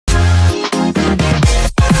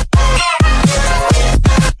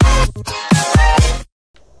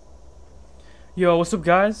Yo, what's up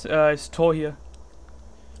guys? It's Tor here.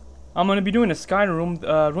 I'm gonna be doing a Skyrim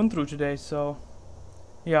run through today, so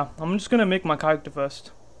yeah, I'm just gonna make my character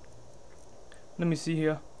first. Let me see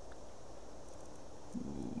here.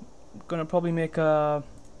 Gonna probably make an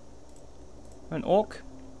orc,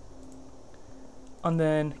 and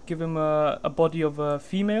then give him a body of a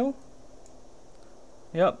female.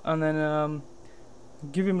 Yep, and then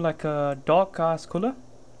give him like a dark ass color.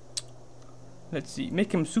 Let's see,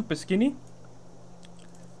 make him super skinny.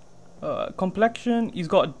 Complexion, he's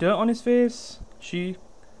got dirt on his face.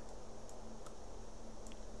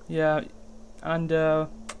 Yeah, and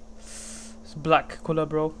it's black color,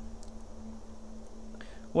 bro.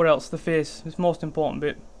 What else? The face, this most important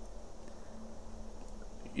bit.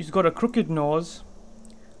 He's got a crooked nose,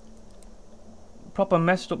 proper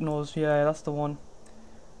messed up nose. Yeah, that's the one.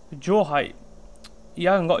 The jaw height, he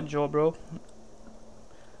hasn't got a jaw, bro.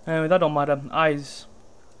 Anyway, that don't matter. Eyes,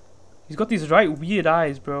 he's got these right weird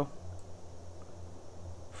eyes, bro.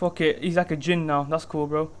 Fuck it, he's like a djinn now. That's cool,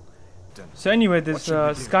 bro. So anyway, this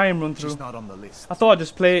Skyrim run through. I thought I'd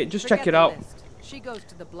just play it, just check it out. She goes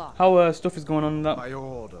to the block. How stuff is going on in that. By your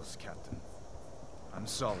orders, Captain. I'm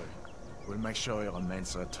sorry. We'll make sure your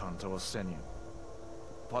remains return to Osenium.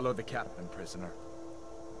 Follow the captain, prisoner.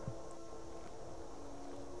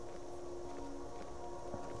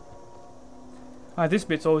 This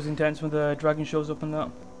bit's always intense when the dragon shows up and that.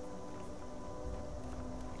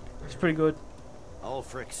 It's pretty good.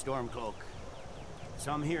 Ulfric Stormcloak.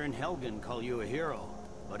 Some here in Helgen call you a hero,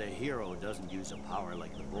 but a hero doesn't use a power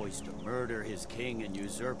like the voice to murder his king and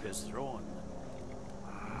usurp his throne.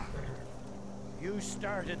 You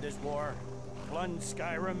started this war, plunged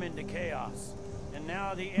Skyrim into chaos, and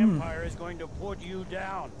now the Empire is going to put you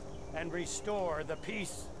down and restore the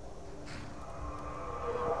peace.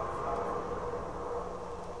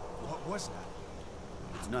 What was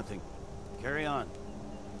that? It's nothing. Carry on.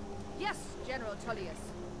 Yes, General Tullius.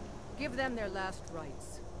 Give them their last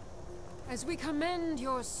rites. As we commend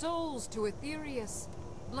your souls to Aetherius,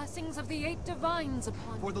 blessings of the 8 divines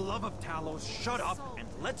upon you. For the love of Talos, shut up and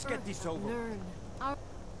let's get this over. Learn our...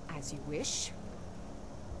 As you wish.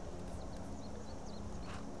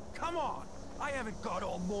 Come on! I haven't got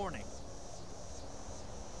all morning.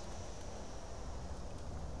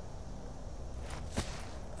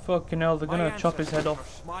 Fucking hell, they're gonna chop his head off.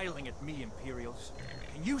 Are smiling at me, Imperials.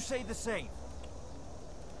 Can you say the same?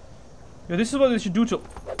 Yo, this is what they should do to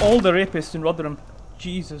all the rapists in Rotherham.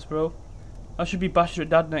 Jesus, bro. I should be Bastard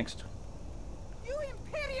Dad next. You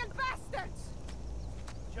Imperial bastards!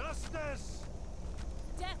 Justice!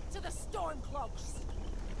 Death to the Stormcloaks!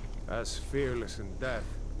 As fearless in death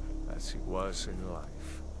as he was in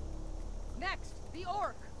life. Next, the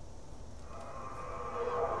orc.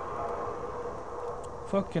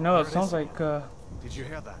 Fucking hell, it sounds like Did you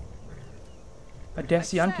hear that? a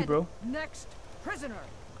Desi Yankee, bro. Next, prisoner.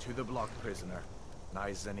 To the block, prisoner.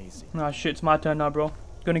 Nice and easy. Nah, shit, it's my turn now, bro.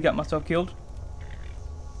 Gonna get myself killed.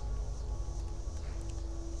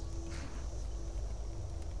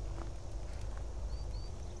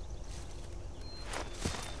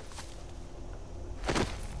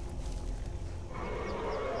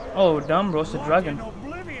 Oh, damn, bro, it's a dragon. What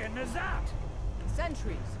in oblivion is that?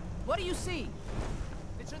 Sentries. What do you see?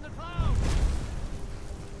 It's in the clouds.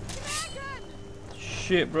 Dragon!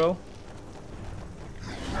 Shit, bro.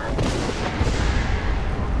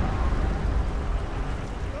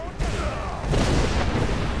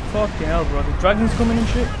 Fucking hell, bro. The dragon's coming and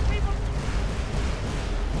shit.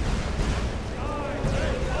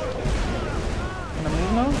 Can I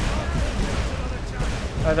move now?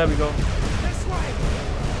 Alright, there we go.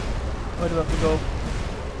 Where do I have to go?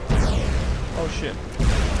 Oh shit.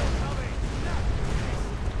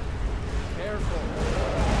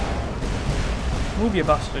 Move, you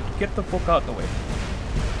bastard. Get the fuck out the way.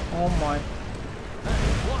 Oh my.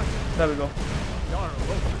 There we go.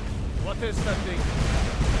 What is that thing?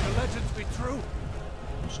 The legends be true?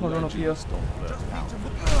 I'm just gonna run up here.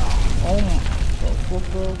 Oh my fuck,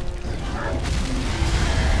 bro.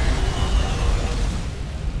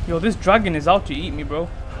 Yo, this dragon is out to eat me, bro.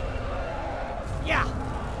 Yeah.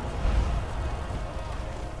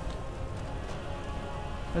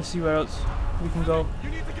 Let's see where else we can go. You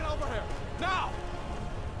need to get over here now.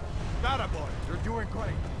 That boy, you're doing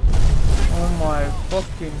great. Oh my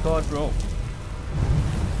fucking god, bro.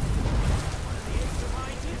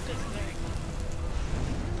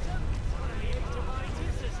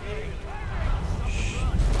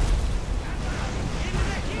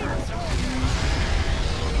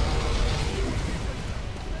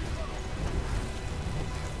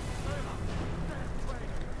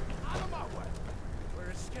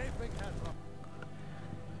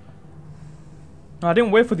 I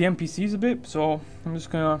didn't wait for the NPCs a bit, so I'm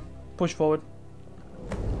just gonna push forward.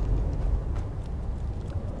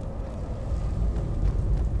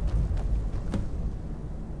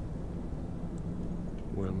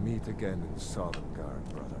 We'll meet again in Sodengard,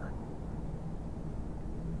 brother.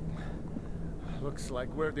 Looks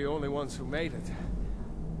like we're the only ones who made it.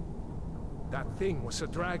 That thing was a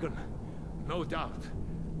dragon, no doubt.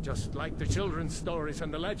 Just like the children's stories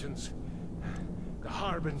and the legends. The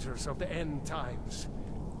harbingers of the end times.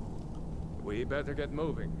 We better get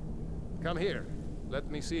moving. Come here.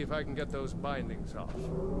 Let me see if I can get those bindings off.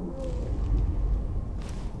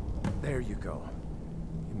 There you go.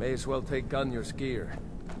 You may as well take Gunjar's gear.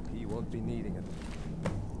 He won't be needing it.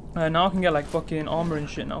 Now I can get like fucking armor and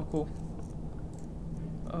shit now. Cool.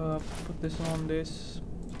 Put this on this.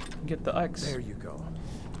 Get the axe. There you go.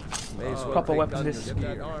 May as well proper take weapon Gunjar's this. Get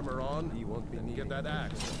that armor on. He won't be needing. Get that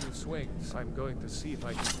axe a few swings. I'm going to see if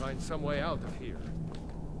I can find some way out of here.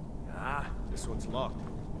 Ah, this one's locked.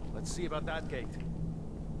 Let's see about that gate.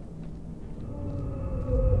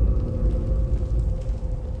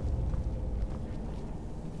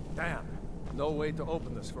 Damn. No way to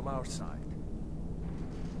open this from our side.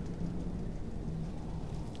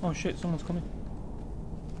 Oh shit, someone's coming.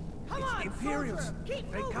 Come on, Imperials! soldier, keep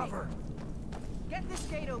They moving. cover! Get this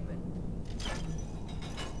gate open.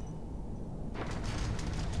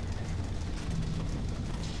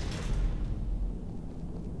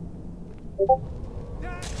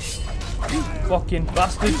 Fucking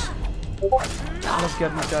bastards. Let's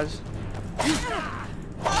get these guys.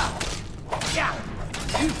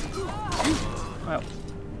 Right,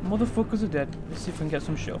 motherfuckers are dead. Let's see if we can get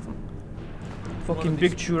some shit off them. Fucking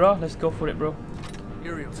big chura. Let's go for it, bro.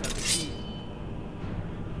 Imperials have the key.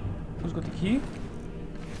 Who's got the key?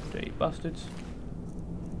 Dirty bastards.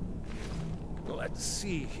 Let's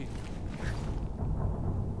see.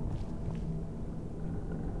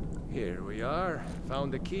 Here we are.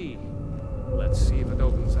 Found the key. Let's see if it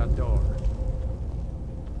opens that door.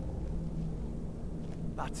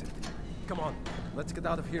 That's it. Come on. Let's get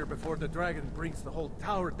out of here before the dragon brings the whole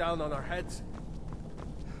tower down on our heads.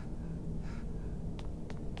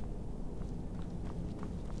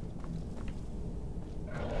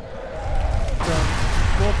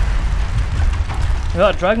 Yeah,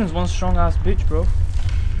 that dragon's one strong ass bitch, bro.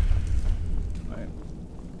 Right.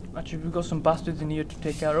 Actually, we've got some bastards in here to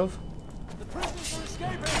take care of. The prisoners are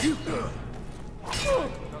escaping!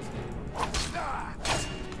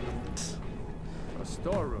 A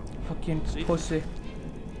storeroom. Fucking pussy.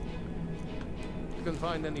 You can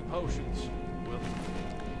find any potions. Well,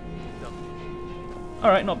 no.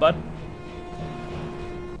 Alright, not bad.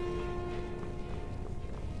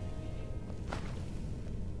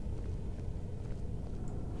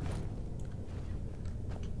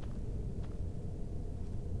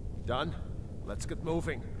 Done? Let's get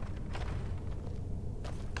moving.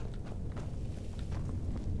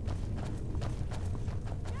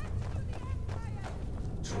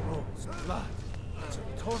 Trolls, blood. It's a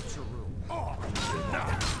torture room.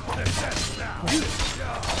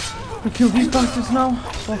 We kill these bastards now?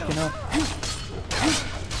 Fucking hell.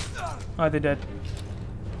 Are they dead?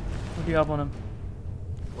 What do you have on him?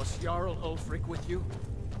 Was Jarl Ulfric with you?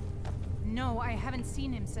 No, I haven't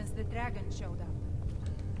seen him since the dragon showed up.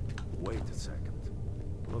 Wait a second.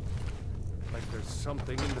 Look like there's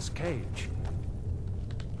something in this cage.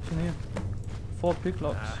 What's in here? 4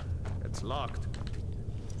 picklocks. It's locked.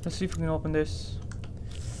 Let's see if we can open this.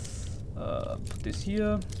 Put this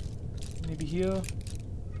here. Maybe here.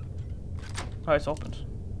 Oh, it's opened.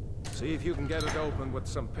 See if you can get it open with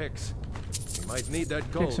some picks. You might need that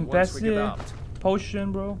gold Pick some once we get passive. out.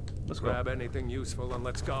 Potion, bro. Let's go. Grab anything useful and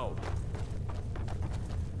let's go.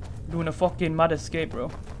 Doing a fucking mad escape, bro.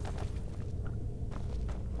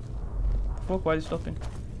 Fuck, why are you stopping?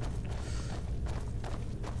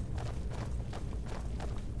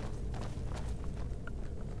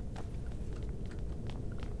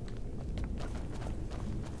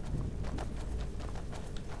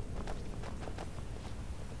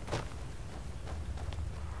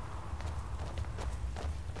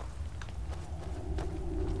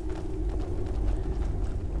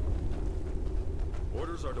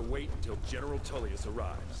 Orders are to wait until General Tullius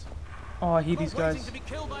arrives. Oh, I hate these guys. To be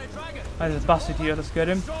killed by a dragon. Ah, there's a bastard here. Let's get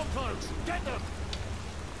him. Stormcloaks, get them!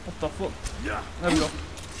 What the fuck? Yeah. There we go.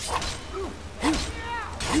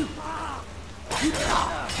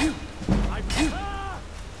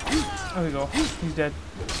 There we go. He's dead.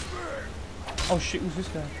 Oh shit, who's this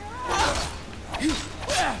guy?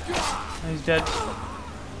 He's dead.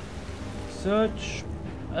 Search.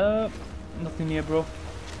 Nothing here, bro.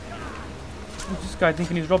 Who's this guy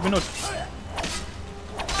thinking he's Robin Hood?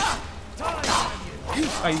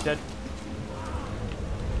 Are you dead?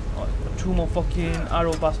 Oh, two more fucking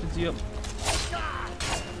arrow bastards here.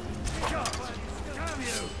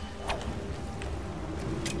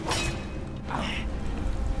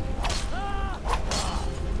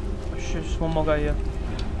 Oh shit, just one more guy here.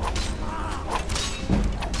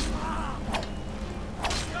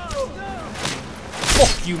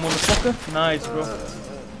 Fuck you, motherfucker. Nice, bro.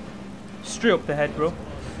 Straight up the head, bro.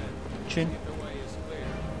 Chin.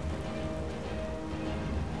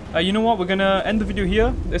 You know what? We're gonna end the video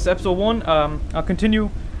here. This is episode 1. I'll continue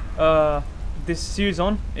this series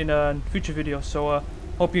on in a future video. So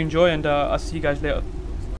hope you enjoy, and I'll see you guys later.